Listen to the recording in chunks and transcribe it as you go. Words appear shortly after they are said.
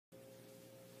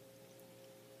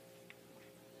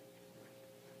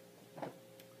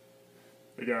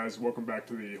Hey guys, welcome back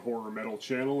to the Horror Metal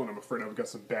channel, and I'm afraid I've got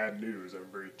some bad news. I have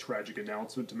a very tragic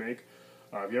announcement to make.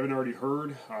 If you haven't already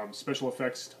heard, special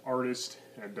effects artist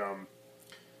and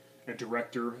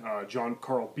director John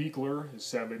Carl Buechler is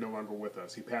sadly no longer with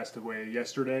us. He passed away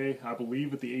yesterday, I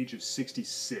believe at the age of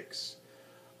 66.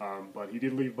 But he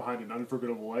did leave behind an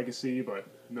unforgettable legacy, but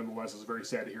nonetheless it's very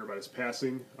sad to hear about his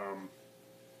passing.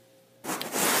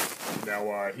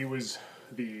 He was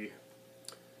the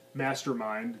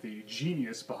mastermind, the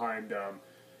genius behind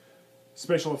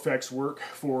special effects work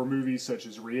for movies such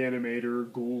as Reanimator,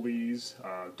 Ghoulies,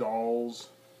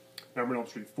 Dolls, Nightmare on Elm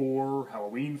Street 4,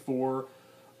 Halloween 4,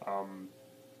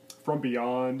 From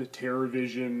Beyond,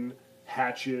 TerrorVision,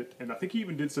 Hatchet, and I think he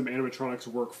even did some animatronics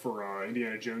work for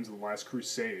Indiana Jones and the Last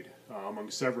Crusade, among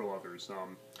several others.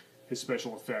 His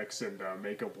special effects and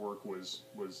makeup work was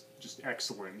just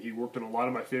excellent. He worked on a lot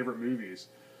of my favorite movies.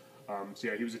 So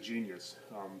yeah, he was a genius.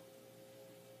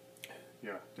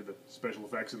 Did the special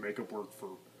effects and makeup work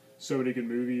for so many good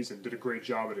movies and did a great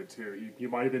job at it too. He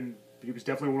was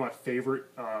definitely one of my favorite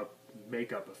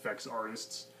makeup effects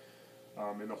artists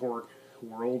in the horror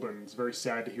world, and it's very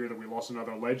sad to hear that we lost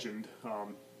another legend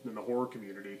in the horror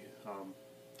community. I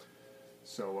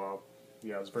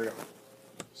was very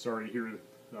sorry to hear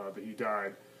that he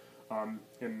died.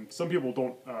 And some people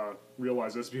don't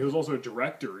realize this, but he was also a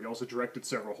director. He also directed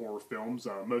several horror films,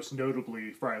 most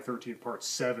notably Friday the 13th Part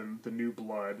 7, The New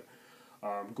Blood,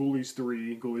 Ghoulies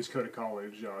 3, Ghoulies Code of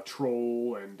College,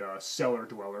 Troll, and Cellar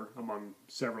Dweller, among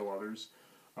several others.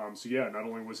 Not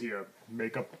only was he a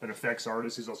makeup and effects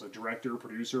artist, he's also a director,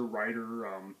 producer, writer.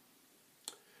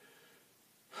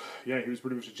 He was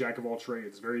pretty much a jack of all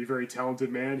trades. Very, very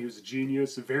talented man. He was a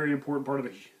genius, a very important part of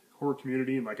the horror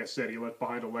community, and like I said, he left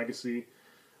behind a legacy,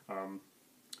 and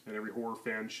every horror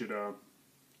fan should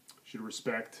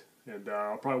respect. And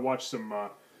I'll probably watch some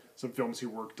films he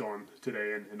worked on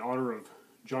today in honor of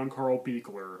John Carl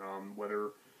Buechler,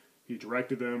 whether he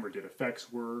directed them or did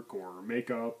effects work or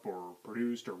makeup or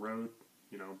produced or wrote,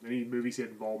 any movies he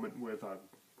had involvement with. I'd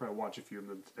probably watch a few of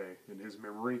them today in his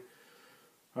memory.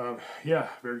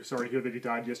 Very sorry to hear that he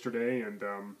died yesterday, and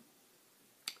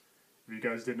if you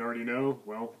guys didn't already know,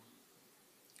 well,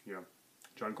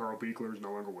 John Carl Buechler is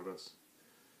no longer with us.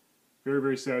 Very,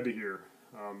 very sad to hear.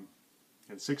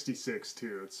 And 66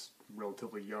 too. It's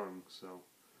relatively young, so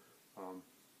I'm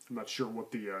not sure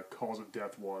what the cause of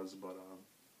death was, but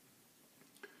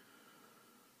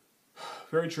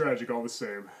very tragic all the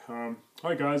same.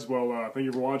 Alright guys, well, thank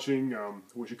you for watching.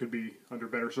 Wish it could be under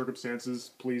better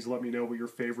circumstances. Please let me know what your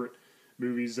favorite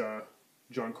movies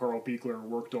John Carl Buechler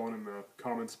worked on in the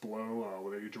comments below,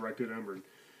 whether you directed them or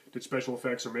did special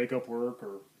effects or makeup work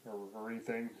or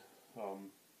anything.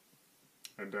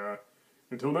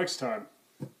 Until next time,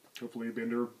 hopefully it'll be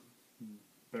under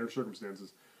better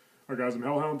circumstances. Alright guys, I'm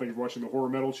Hellhound. Thank you for watching the Horror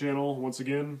Metal channel. Once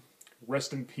again,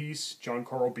 rest in peace, John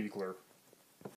Carl Buechler.